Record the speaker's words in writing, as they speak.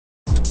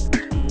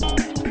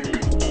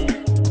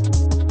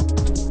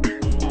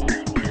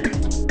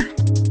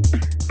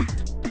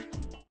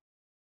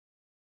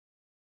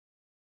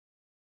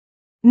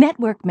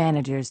Network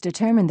managers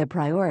determine the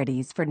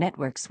priorities for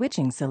network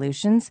switching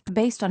solutions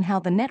based on how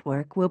the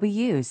network will be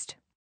used.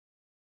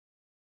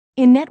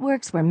 In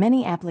networks where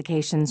many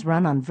applications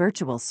run on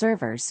virtual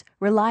servers,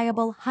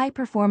 reliable,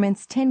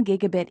 high-performance 10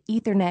 gigabit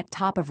Ethernet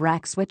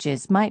top-of-rack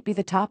switches might be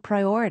the top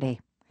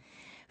priority.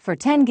 For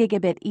 10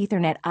 gigabit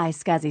Ethernet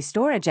iSCSI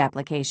storage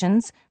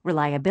applications,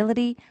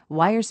 reliability,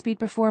 wire speed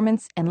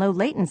performance, and low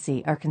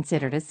latency are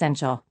considered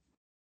essential.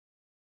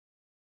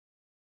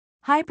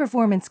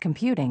 High-performance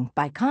computing,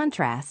 by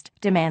contrast,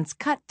 demands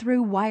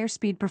cut-through wire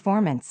speed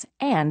performance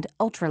and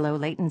ultra-low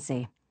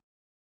latency.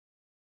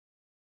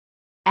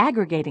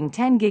 Aggregating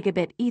 10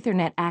 gigabit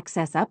Ethernet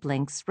access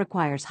uplinks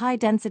requires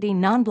high-density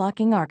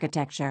non-blocking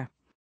architecture.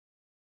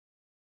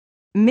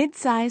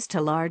 Mid-size to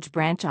large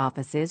branch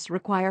offices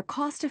require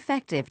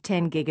cost-effective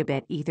 10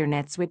 gigabit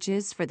Ethernet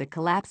switches for the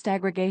collapsed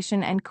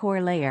aggregation and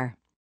core layer.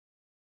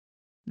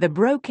 The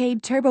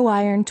Brocade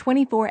TurboIron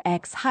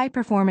 24X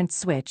high-performance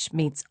switch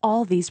meets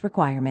all these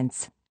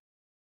requirements.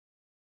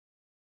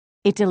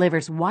 It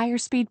delivers wire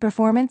speed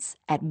performance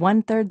at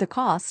 1/3 the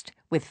cost,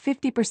 with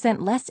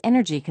 50% less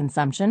energy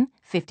consumption,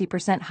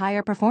 50%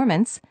 higher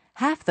performance,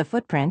 half the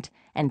footprint,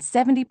 and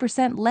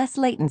 70% less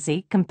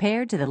latency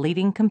compared to the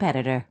leading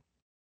competitor.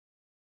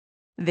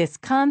 This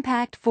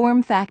compact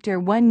form factor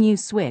 1U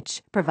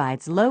switch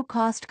provides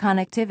low-cost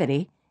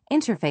connectivity,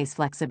 interface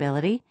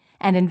flexibility,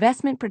 and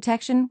investment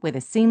protection with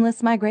a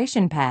seamless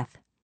migration path.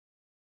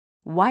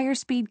 Wire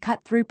speed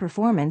cut-through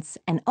performance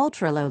and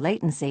ultra-low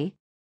latency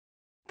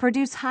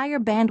produce higher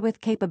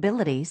bandwidth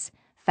capabilities,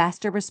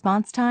 faster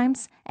response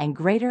times, and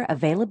greater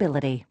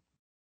availability.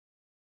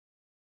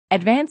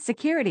 Advanced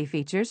security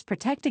features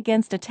protect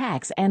against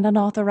attacks and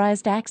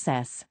unauthorized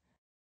access.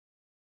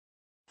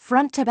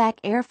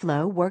 Front-to-back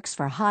airflow works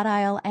for hot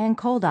aisle and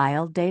cold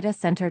aisle data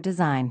center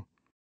design.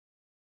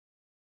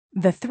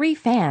 The 3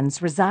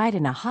 fans reside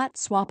in a hot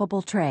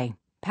swappable tray.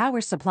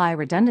 Power supply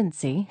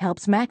redundancy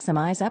helps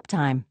maximize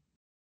uptime.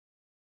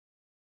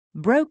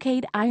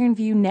 Brocade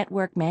IronView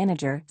Network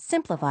Manager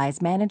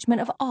simplifies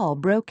management of all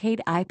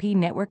Brocade IP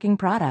networking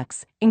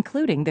products,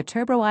 including the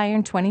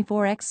TurboIron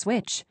 24X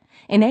switch,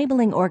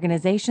 enabling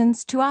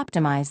organizations to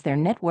optimize their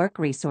network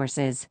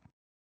resources.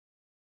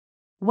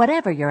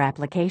 Whatever your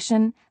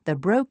application, the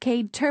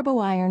Brocade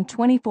TurboIron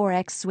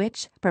 24X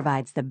switch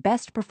provides the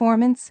best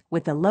performance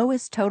with the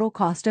lowest total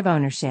cost of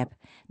ownership,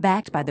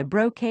 backed by the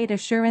Brocade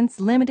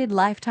Assurance limited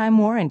lifetime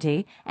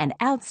warranty and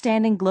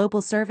outstanding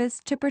global service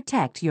to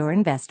protect your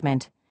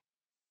investment.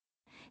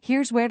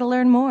 Here's where to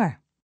learn more.